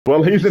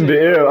Well, he's in the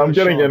air. I'm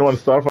getting in one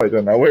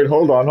starfighter now. Wait,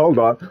 hold on. Oh,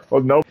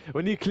 no.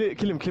 When you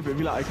kill him, clip it.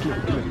 Be like, kill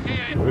him.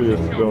 Oh, yes,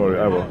 don't worry,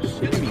 I will.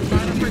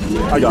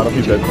 I got him.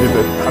 He's dead.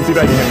 I'm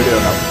teabagging him in the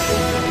air now.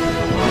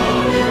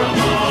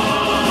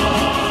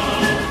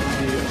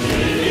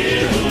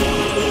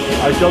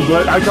 I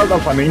killed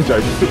Alpha Ninja.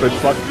 You stupid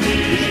fuck.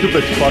 You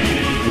stupid fuck.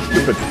 You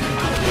stupid.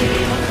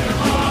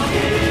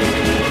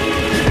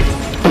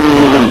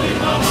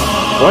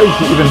 Why is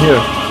he even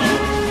here?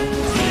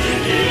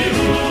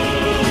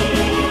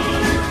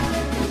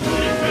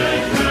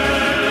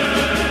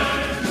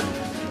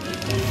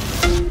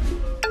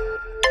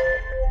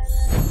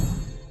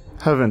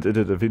 Haven't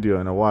edited a video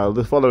in a while.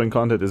 The following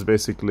content is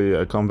basically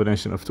a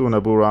combination of 2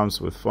 Naboo rounds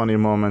with funny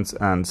moments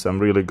and some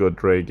really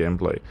good Ray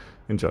gameplay.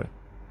 Enjoy.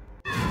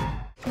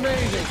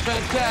 Amazing,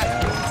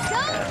 fantastic.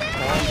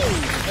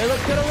 Hey,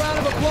 let's get a round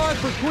of applause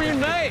for Queen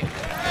May.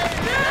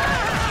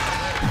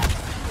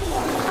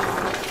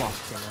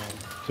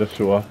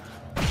 Joshua.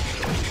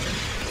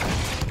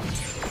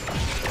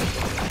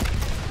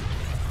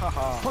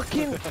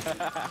 Fucking.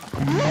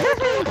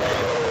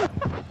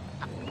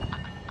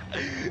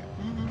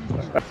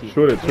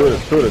 Shoot it.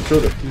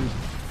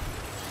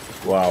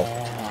 Wow.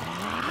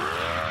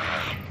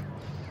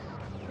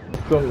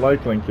 Don't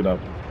like linking up.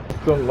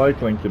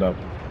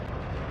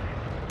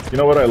 You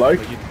know what I like?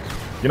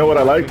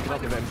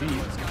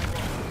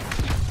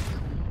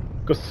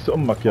 Go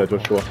summak ya,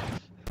 Joshua.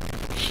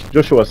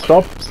 Joshua,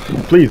 stop.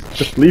 Please,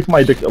 just leave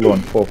my dick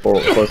alone for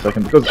a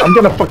second. Because I'm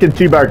gonna fucking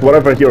teabag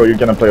whatever hero you're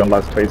gonna play on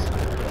last phase.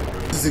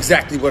 This is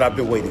exactly what I've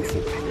been waiting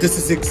for. This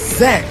is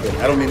exactly,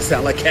 I don't mean to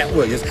sound like Cat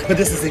Williams, but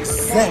this is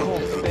exactly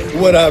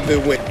what I've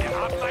been waiting for.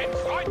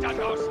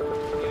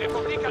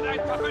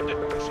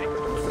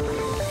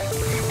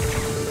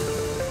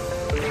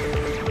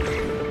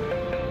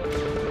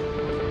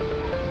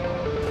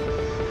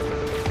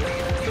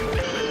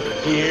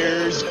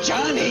 Here's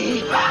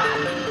Johnny!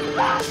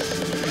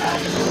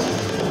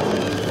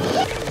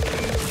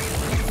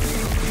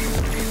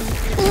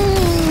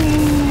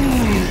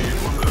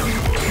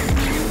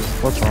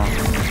 What's wrong?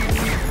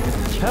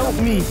 Help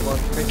me!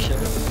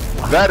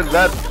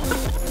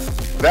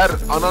 Ver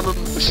ananın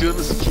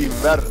ışığını sikeyim,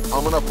 ver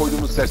amına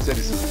koyduğumuz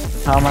serserisi.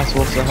 How am I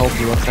supposed to help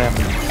you? What's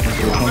happening? Is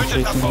your phone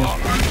chasing me?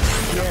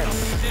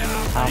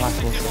 How am I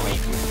supposed to help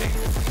you?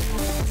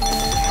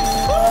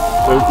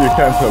 You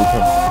can't help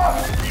him.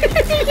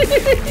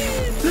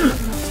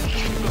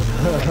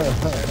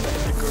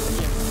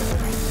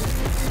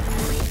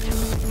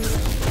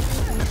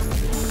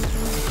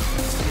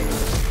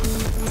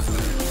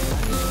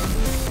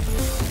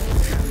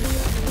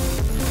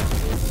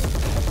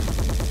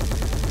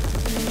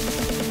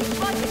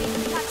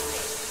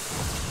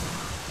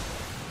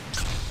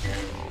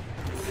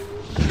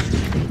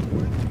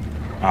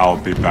 I'll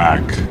be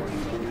back.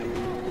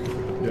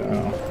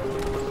 Yeah.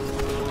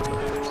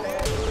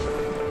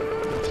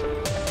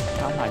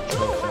 How am I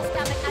choking?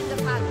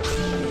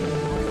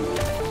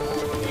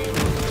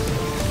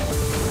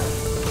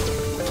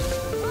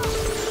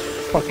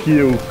 Fuck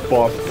you,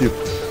 bastard.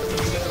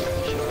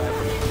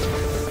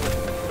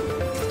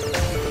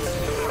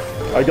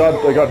 I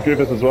got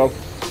Grievous as well.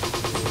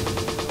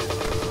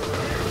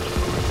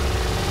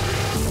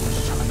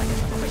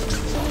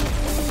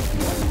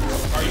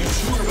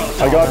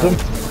 I got him.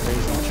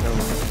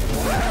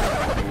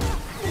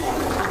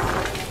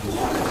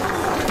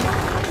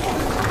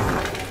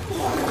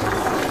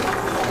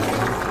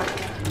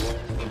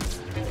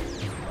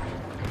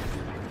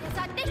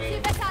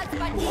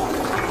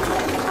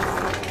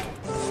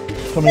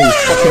 Come here, you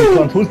fucking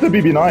cunt. Who's the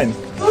BB9?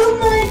 Oh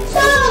my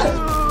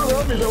god!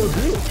 Rami, that was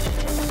you.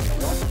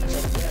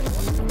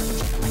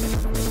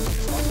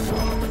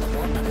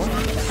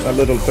 That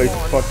little face,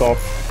 fuck off.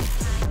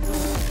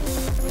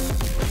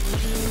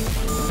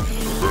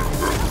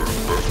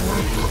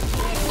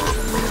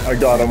 I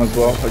got him as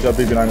well. I got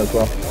BB9 as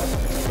well.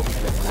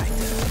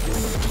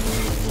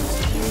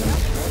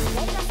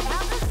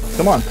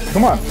 Come on.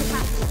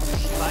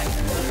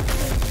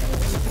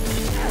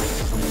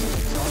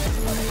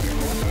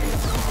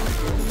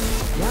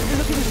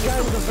 Look at this guy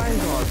with the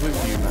Vanguard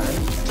with you, man.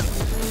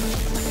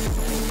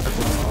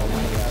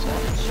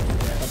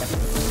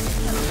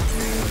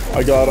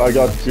 I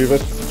got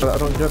Grievous. I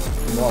don't get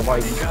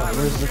why.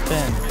 Where's the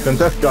Finn?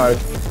 Contest guy.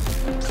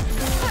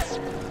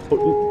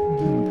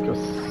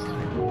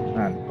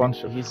 Man,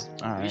 bunch of. He's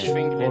alright.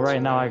 Well,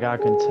 right now I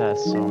got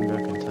contest, so I'm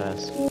gonna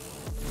contest.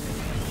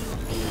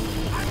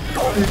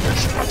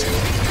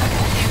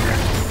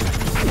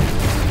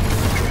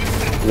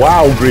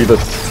 Wow,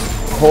 Grievous.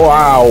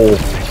 Wow.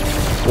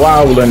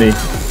 Wow, Lenny.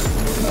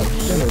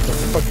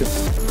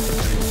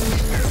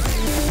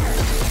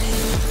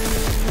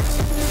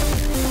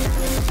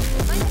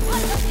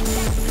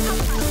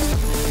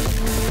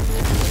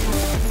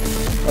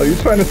 Are you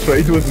trying to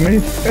trade with me?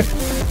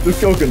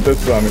 Just go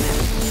contest, Rami.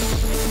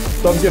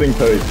 Stop getting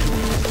paid.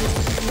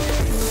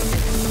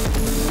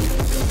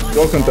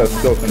 Go contest.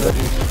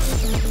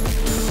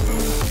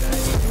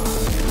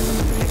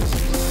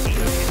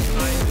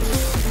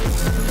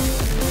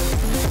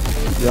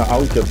 Yeah,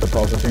 I'll get the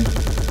property.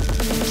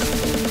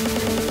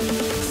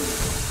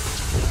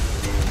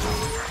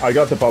 I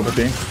got the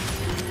Palpatine.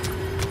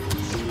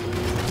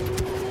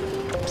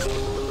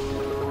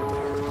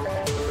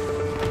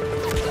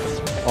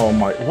 Oh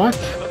my, what?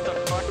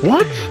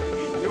 What?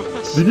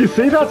 Did you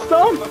see that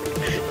stuff?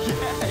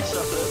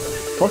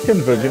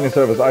 Fucking Virginia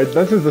service.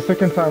 This is the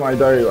second time I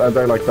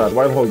die like that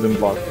while holding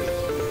block.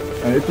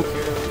 And it.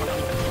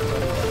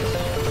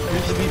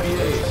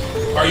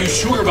 Are you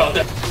sure about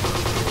that?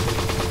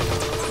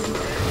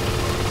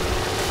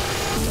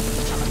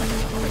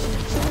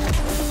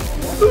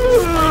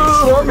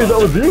 Rami, that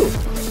was you.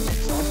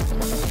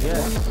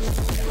 Yeah.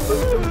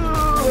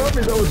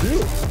 Rami, that was you.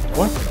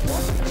 What?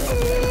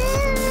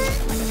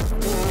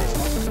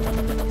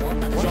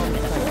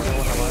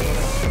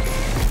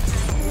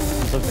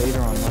 There's a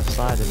Vader on left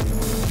side of you.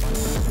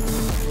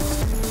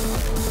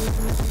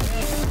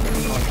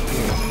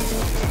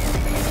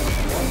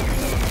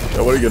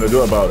 Yeah, what are you gonna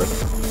do about it?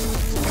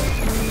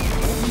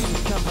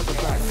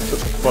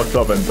 Just fucked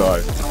up and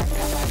die.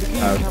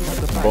 And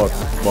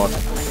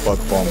bot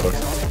bomber.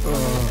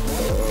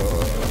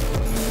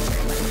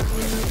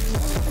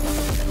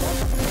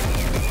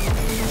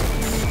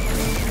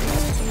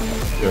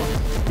 Yeah,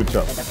 good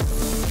job. Look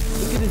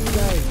at this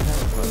guy.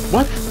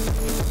 What?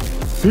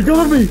 He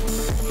got me!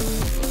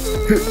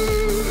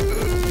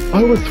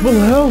 I was full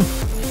health!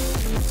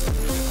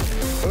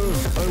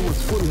 I was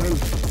full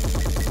health.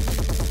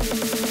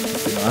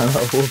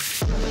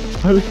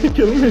 How did he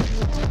kill me?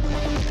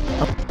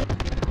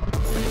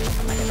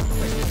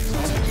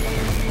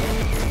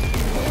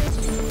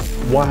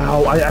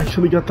 Wow, I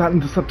actually got that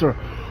interceptor.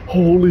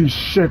 Holy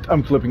shit,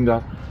 I'm flipping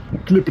that.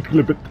 Clip it,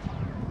 clip it.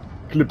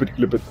 Clip it,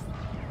 clip it.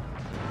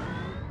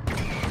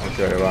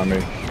 Okay,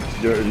 Rami.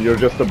 You're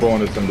just a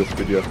bonus in this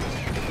video.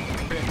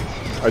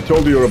 I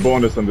told you you're a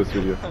bonus in this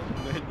video.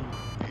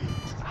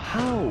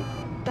 How?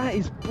 That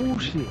is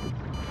bullshit.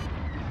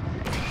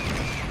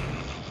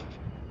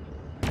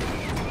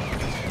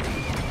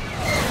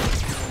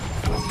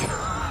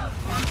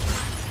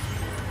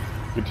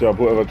 Good job,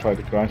 whoever tried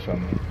to crash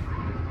on me.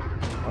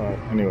 Alright,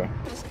 anyway.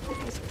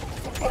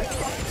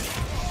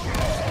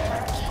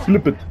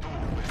 Flip it!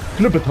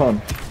 Flip it,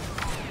 hon!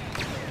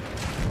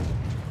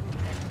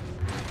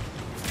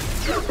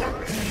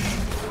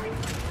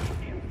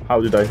 How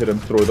did I hit him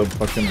through the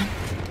fucking...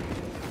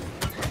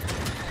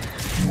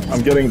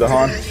 I'm getting the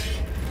Han.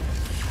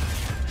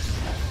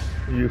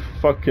 You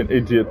fucking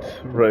idiot,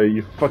 Ray.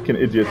 You fucking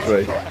idiot,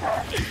 Ray.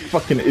 You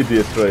fucking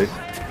idiot, Ray.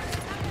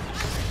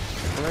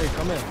 Ray,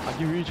 come here. I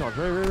give you recharge.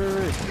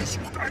 Ray.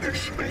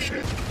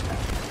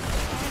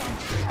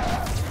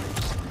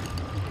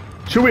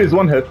 Chewie is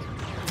one hit.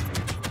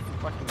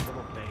 Fucking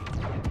little thing.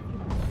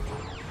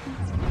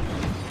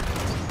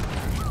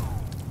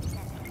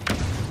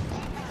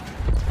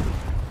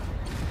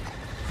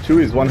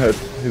 Chewie is one hit.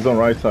 He's on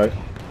right side.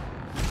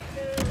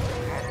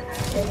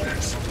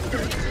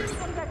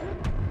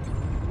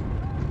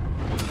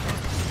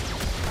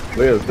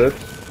 Leia's dead.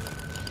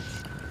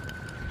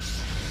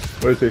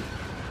 Where is he?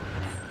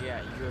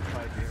 Yeah, you have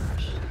 5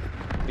 viewers.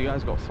 You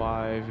guys got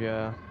 5,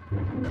 yeah.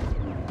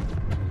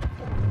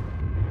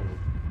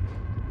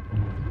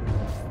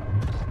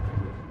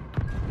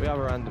 We have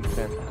a random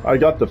pin. I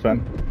got the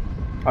fin.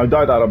 I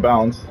died out of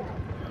bounds.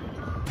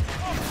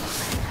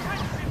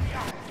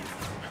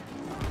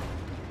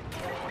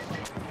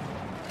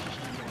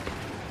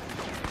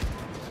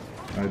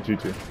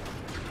 GG.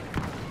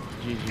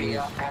 GG.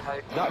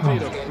 That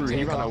Vader through,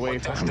 he ran away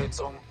from him.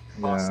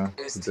 Yeah,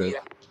 he did.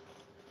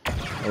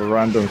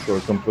 Randoms were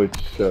complete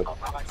shit.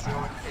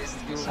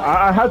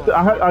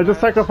 I just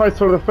sacrificed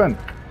for the fin.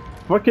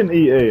 Fucking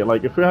EA,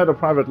 like if we had a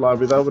private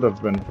lobby that would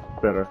have been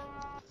better.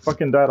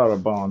 Fucking died out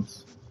of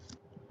bounds.